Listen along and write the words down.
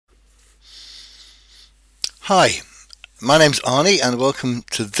Hi, my name's Arnie and welcome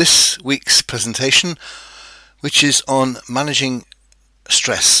to this week's presentation, which is on managing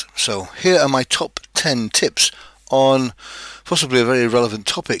stress. So here are my top 10 tips on possibly a very relevant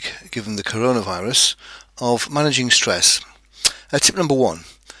topic given the coronavirus of managing stress. Tip number 1,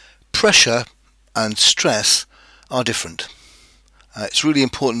 pressure and stress are different. It's really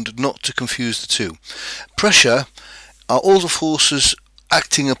important not to confuse the two. Pressure are all the forces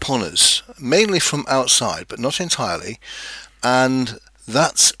acting upon us, mainly from outside, but not entirely, and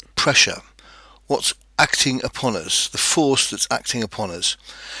that's pressure. What's acting upon us, the force that's acting upon us.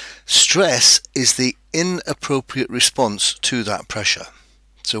 Stress is the inappropriate response to that pressure.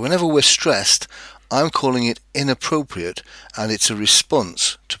 So whenever we're stressed, I'm calling it inappropriate, and it's a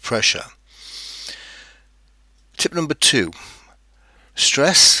response to pressure. Tip number 2,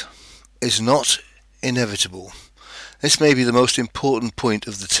 stress is not inevitable. This may be the most important point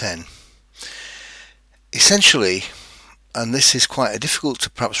of the 10. Essentially, and this is quite difficult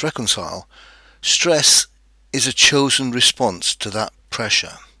to perhaps reconcile, stress is a chosen response to that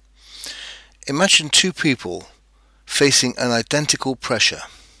pressure. Imagine two people facing an identical pressure.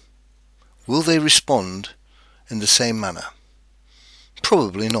 Will they respond in the same manner?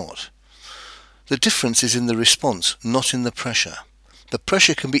 Probably not. The difference is in the response, not in the pressure. The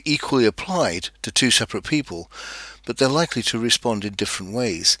pressure can be equally applied to two separate people, but they're likely to respond in different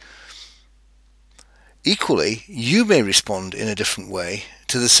ways. Equally, you may respond in a different way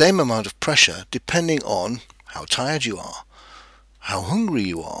to the same amount of pressure depending on how tired you are, how hungry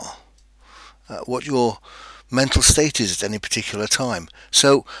you are, what your mental state is at any particular time.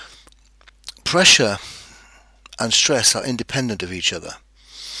 So, pressure and stress are independent of each other.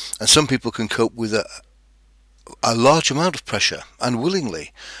 And some people can cope with a large amount of pressure and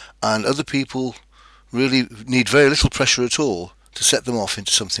willingly, and other people really need very little pressure at all to set them off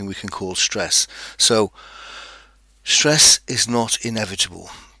into something we can call stress. So stress is not inevitable.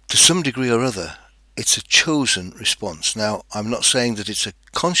 To some degree or other, it's a chosen response. Now, I'm not saying that it's a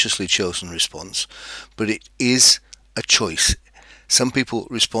consciously chosen response, but it is a choice. Some people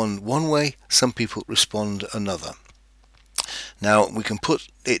respond one way, some people respond another. Now, we can put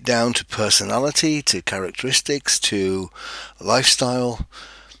it down to personality, to characteristics, to lifestyle,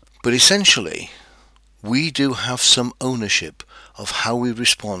 but essentially, we do have some ownership of how we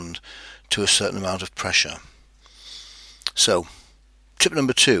respond to a certain amount of pressure. So, tip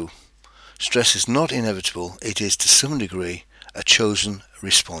number 2, stress is not inevitable, it is to some degree a chosen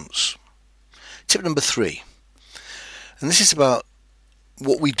response. Tip number 3, and this is about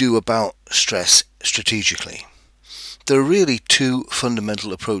what we do about stress strategically. There are really two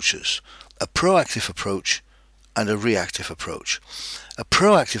fundamental approaches, a proactive approach and a reactive approach. A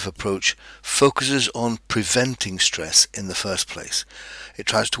proactive approach focuses on preventing stress in the first place. It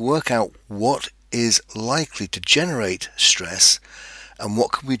tries to work out what is likely to generate stress and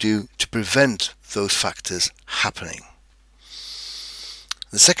what can we do to prevent those factors happening.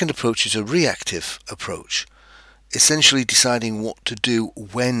 The second approach is a reactive approach, essentially deciding what to do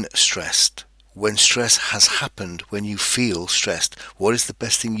when stressed. When stress has happened, when you feel stressed, what is the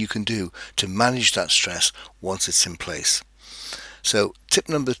best thing you can do to manage that stress once it's in place? So tip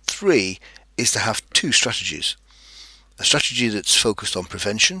number 3 is to have two strategies. A strategy that's focused on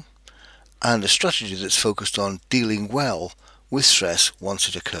prevention and a strategy that's focused on dealing well with stress once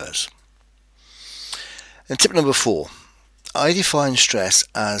it occurs. And tip number 4, I define stress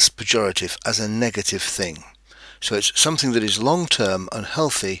as pejorative, as a negative thing. So it's something that is long-term,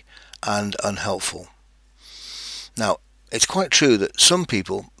 unhealthy and unhelpful. Now, it's quite true that some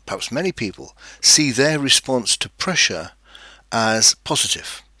people, perhaps many people, see their response to pressure as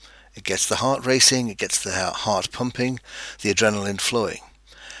positive. It gets the heart racing, it gets the heart pumping, the adrenaline flowing.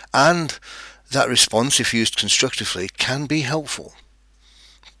 And that response, if used constructively, can be helpful.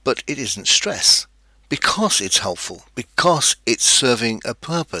 But it isn't stress, because it's helpful, because it's serving a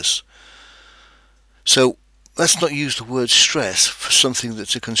purpose. So let's not use the word stress for something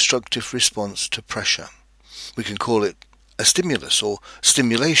that's a constructive response to pressure. We can call it a stimulus or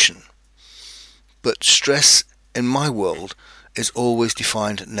stimulation. But stress, in my world, is always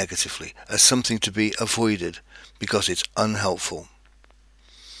defined negatively as something to be avoided because it's unhelpful.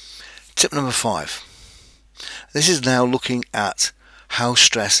 Tip number 5. This is now looking at how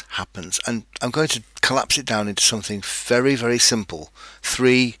stress happens, and I'm going to collapse it down into something very, very simple.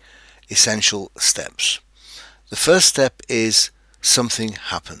 3 essential steps. The first step is something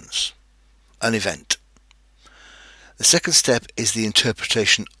happens, an event. The second step is the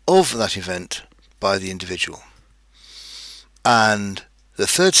interpretation of that event by the individual. And the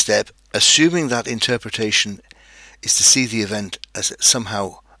third step, assuming that interpretation is to see the event as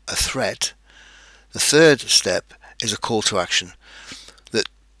somehow a threat, The third step is a call to action, that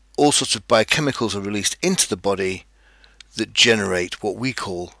all sorts of biochemicals are released into the body that generate what we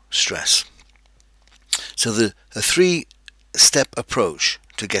call stress. So the three-step approach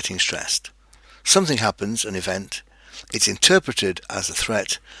to getting stressed. Something happens, an event, it's interpreted as a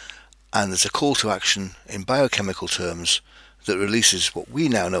threat, and there's a call to action in biochemical terms that releases what we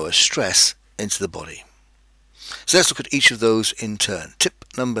now know as stress into the body. So let's look at each of those in turn. Tip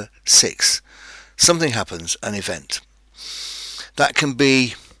number 6. Something happens, an event. That can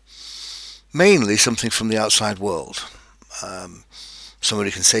be mainly something from the outside world.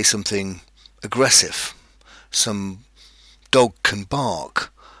 Somebody can say something aggressive. Some dog can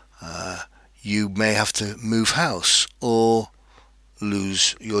bark. You may have to move house or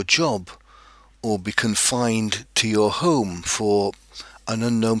lose your job or be confined to your home for an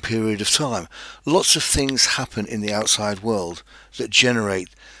unknown period of time. Lots of things happen in the outside world that generate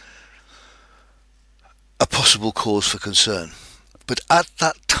a possible cause for concern. But at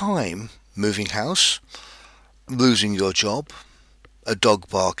that time, moving house, losing your job, a dog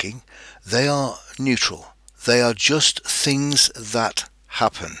barking, they are neutral. They are just things that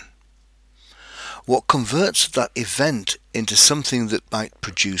happen. What converts that event into something that might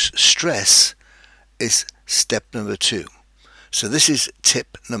produce stress is step number 2. So this is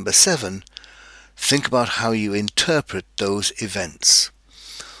tip number 7. Think about how you interpret those events.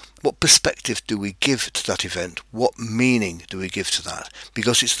 What perspective do we give to that event? What meaning do we give to that?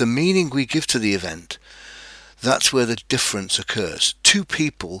 Because it's the meaning we give to the event, that's where the difference occurs. Two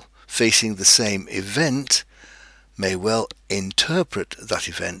people facing the same event may well interpret that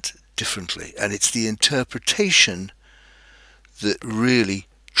event differently, and it's the interpretation that really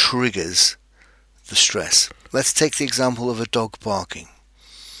triggers the stress. Let's take the example of a dog barking.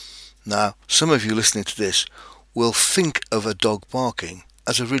 Now, some of you listening to this will think of a dog barking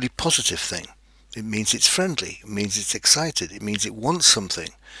as a really positive thing. It means it's friendly, it means it's excited, it means it wants something.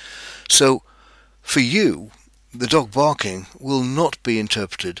 So, for you, the dog barking will not be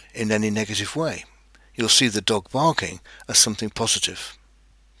interpreted in any negative way. You'll see the dog barking as something positive.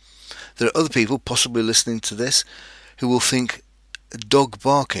 There are other people possibly listening to this who will think dog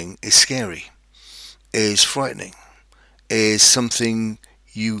barking is scary, is frightening, is something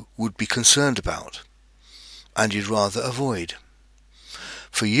you would be concerned about and you'd rather avoid.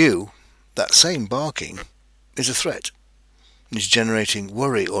 For you, that same barking is a threat. It's generating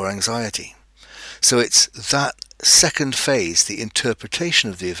worry or anxiety. So it's that second phase, the interpretation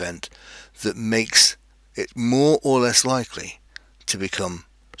of the event, that makes it more or less likely to become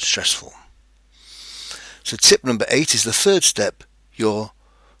stressful. So tip number 8 is the third step, your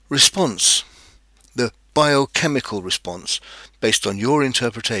response, the biochemical response based on your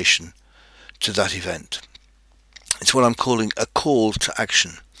interpretation to that event. It's what I'm calling a call to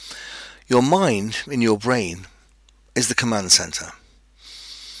action. Your mind in your brain is the command center.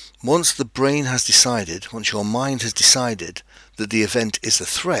 Once the brain has decided, once your mind has decided that the event is a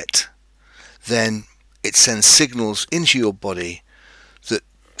threat, then it sends signals into your body that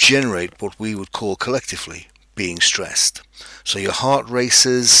generate what we would call collectively being stressed. So your heart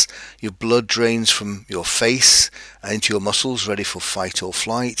races, your blood drains from your face into your muscles ready for fight or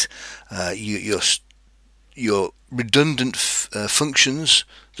flight, your redundant functions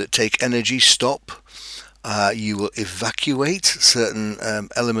that take energy stop. You will evacuate certain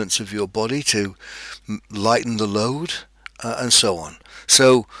elements of your body to lighten the load, and so on.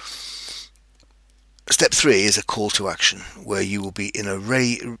 So step 3 is a call to action, where you will be in a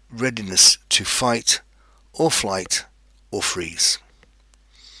readiness to fight or flight or freeze.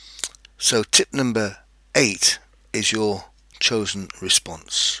 So tip number 8 is your chosen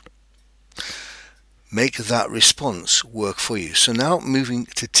response. Make that response work for you. So now moving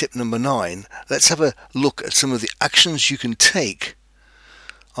to tip number 9, let's have a look at some of the actions you can take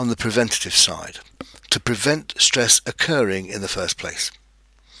on the preventative side to prevent stress occurring in the first place.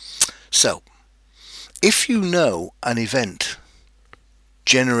 So, if you know an event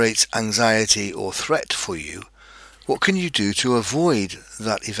generates anxiety or threat for you, what can you do to avoid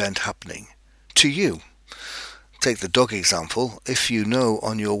that event happening to you? Take the dog example. If you know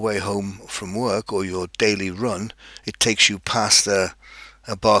on your way home from work or your daily run it takes you past a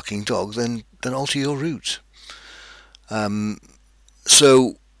barking dog, then alter your route.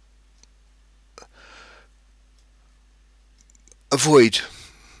 So avoid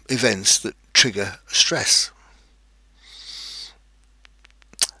events that trigger stress.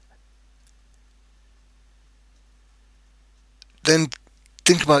 Then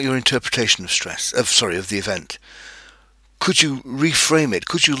think about your interpretation of the event. Could you reframe it?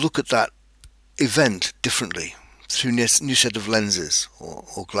 Could you look at that event differently through a new set of lenses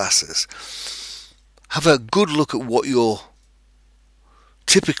or glasses? have a good look at what you're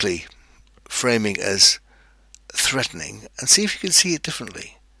typically framing as threatening and see if you can see it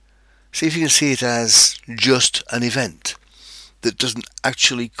differently. See if you can see it as just an event that doesn't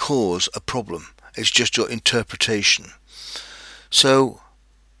actually cause a problem. It's just your interpretation. So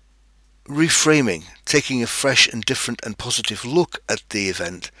reframing, taking a fresh and different and positive look at the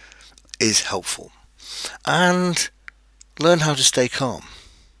event is helpful. And learn how to stay calm.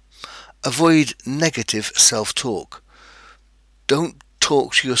 Avoid negative self-talk. Don't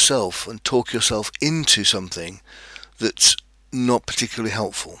talk to yourself and talk yourself into something that's not particularly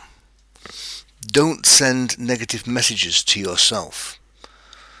helpful. Don't send negative messages to yourself.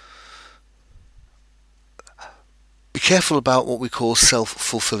 Be careful about what we call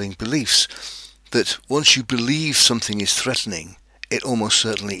self-fulfilling beliefs, that once you believe something is threatening, it almost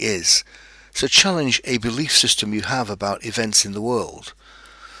certainly is. So challenge a belief system you have about events in the world.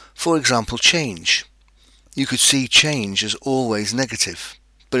 For example, change. You could see change as always negative,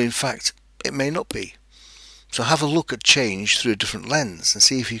 but in fact it may not be. So have a look at change through a different lens and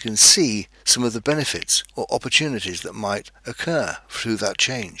see if you can see some of the benefits or opportunities that might occur through that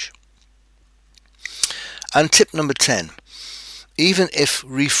change. And tip number 10, even if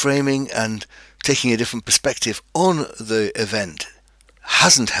reframing and taking a different perspective on the event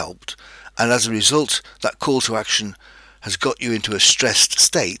hasn't helped, and as a result that call to action has got you into a stressed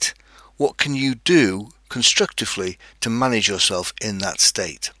state, what can you do constructively to manage yourself in that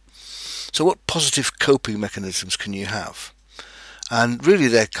state? So what positive coping mechanisms can you have? And really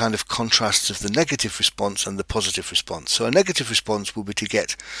they're kind of contrasts of the negative response and the positive response. So a negative response will be to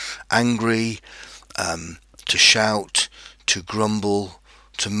get angry, to shout, to grumble,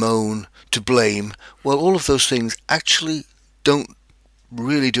 to moan, to blame. Well, all of those things actually don't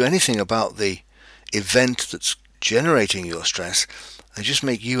really do anything about the event that's generating your stress. They just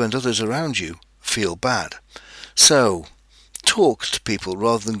make you and others around you feel bad. So talk to people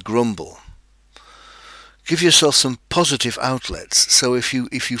rather than grumble. Give yourself some positive outlets. So if you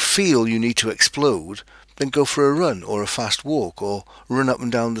feel you need to explode, then go for a run or a fast walk or run up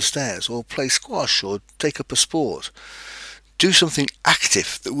and down the stairs or play squash or take up a sport. Do something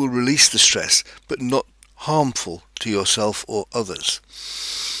active that will release the stress but not harmful to yourself or others.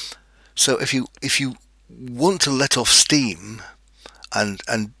 So if you want to let off steam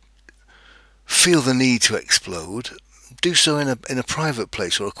and feel the need to explode, do so in a private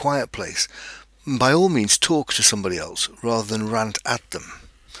place or a quiet place. By all means talk to somebody else rather than rant at them.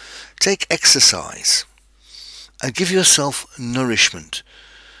 Take exercise and give yourself nourishment.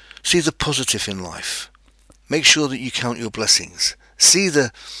 See the positive in life. Make sure that you count your blessings. See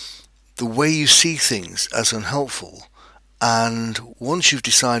the way you see things as unhelpful, and once you've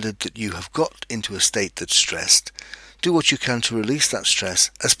decided that you have got into a state that's stressed, do what you can to release that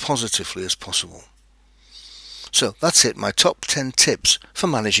stress as positively as possible. So that's it, my top 10 tips for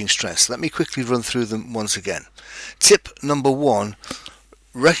managing stress. Let me quickly run through them once again. Tip number 1,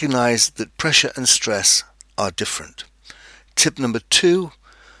 recognize that pressure and stress are different. Tip number 2,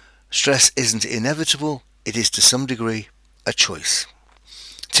 stress isn't inevitable, it is to some degree a choice.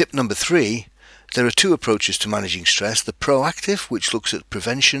 Tip number 3, there are 2 approaches to managing stress, the proactive, which looks at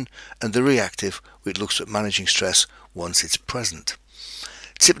prevention, and the reactive, which looks at managing stress once it's present.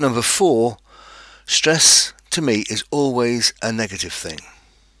 Tip number 4, stress to me is always a negative thing.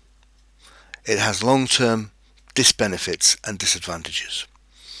 It has long-term disbenefits and disadvantages.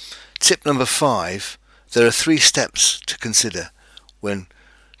 Tip number 5, there are 3 steps to consider when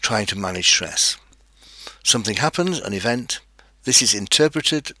trying to manage stress. Something happens, an event, this is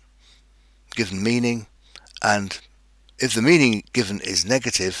interpreted, given meaning, and if the meaning given is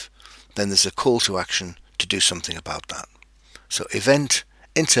negative, then there's a call to action to do something about that. So event,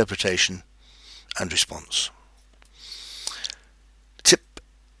 interpretation, and response. Tip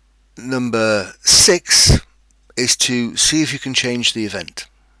number 6 is to see if you can change the event.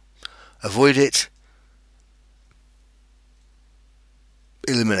 Avoid it,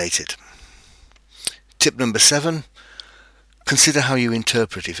 eliminate it. Tip number 7, consider how you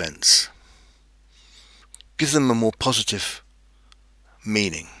interpret events. Give them a more positive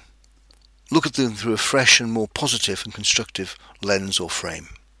meaning. Look at them through a fresh and more positive and constructive lens or frame.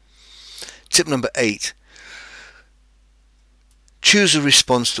 Tip number 8, choose a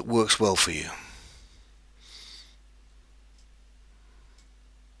response that works well for you.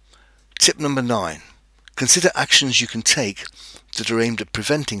 Tip number 9, consider actions you can take that are aimed at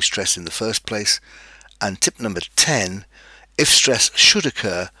preventing stress in the first place. And tip number 10, if stress should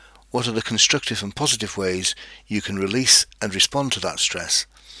occur, what are the constructive and positive ways you can release and respond to that stress,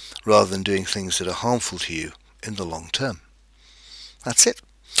 rather than doing things that are harmful to you in the long term. That's it.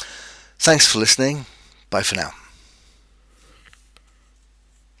 Thanks for listening. Bye for now.